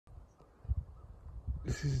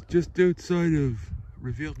This is just outside of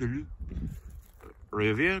Rivière-du-Loup.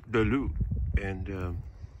 Rivière-du-Loup, and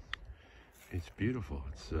it's beautiful.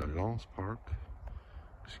 It's Lance Park.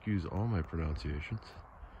 Excuse all my pronunciations,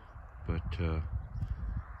 but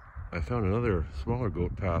I found another smaller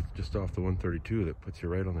goat path just off the 132 that puts you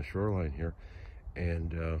right on the shoreline here,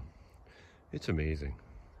 and it's amazing.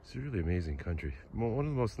 It's a really amazing country. One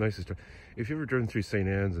of the most nicest. If you ever driven through St.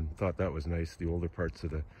 Anne's and thought that was nice, the older parts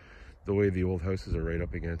of the way the old houses are right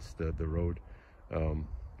up against the road,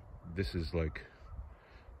 this is like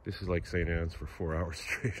St. Anne's for 4 hours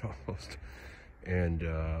straight almost. And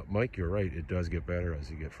Mike, you're right, it does get better as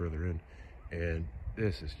you get further in, and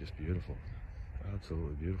this is just beautiful,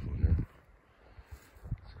 absolutely beautiful in here.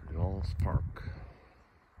 It's Lance Park.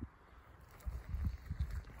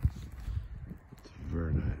 It's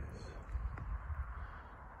very nice.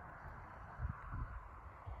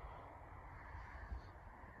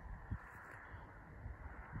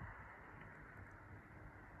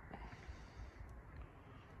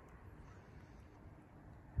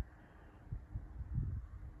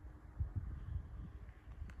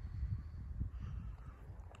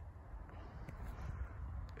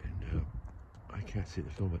 I can't see the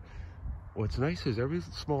film, but what's nice is every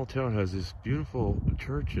small town has this beautiful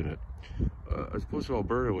church in it, as opposed to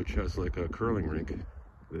Alberta, which has like a curling rink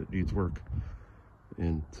that needs work,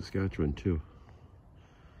 and Saskatchewan too.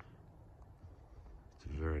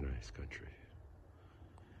 It's a very nice country,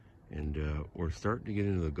 and we're starting to get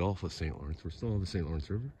into the Gulf of St. Lawrence. We're still on the St. Lawrence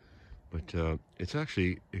River, but it's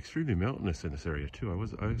actually extremely mountainous in this area too. I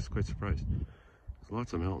was quite surprised. There's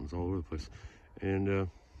lots of mountains all over the place, and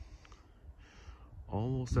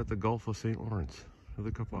almost at the Gulf of St. Lawrence.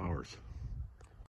 Another couple hours.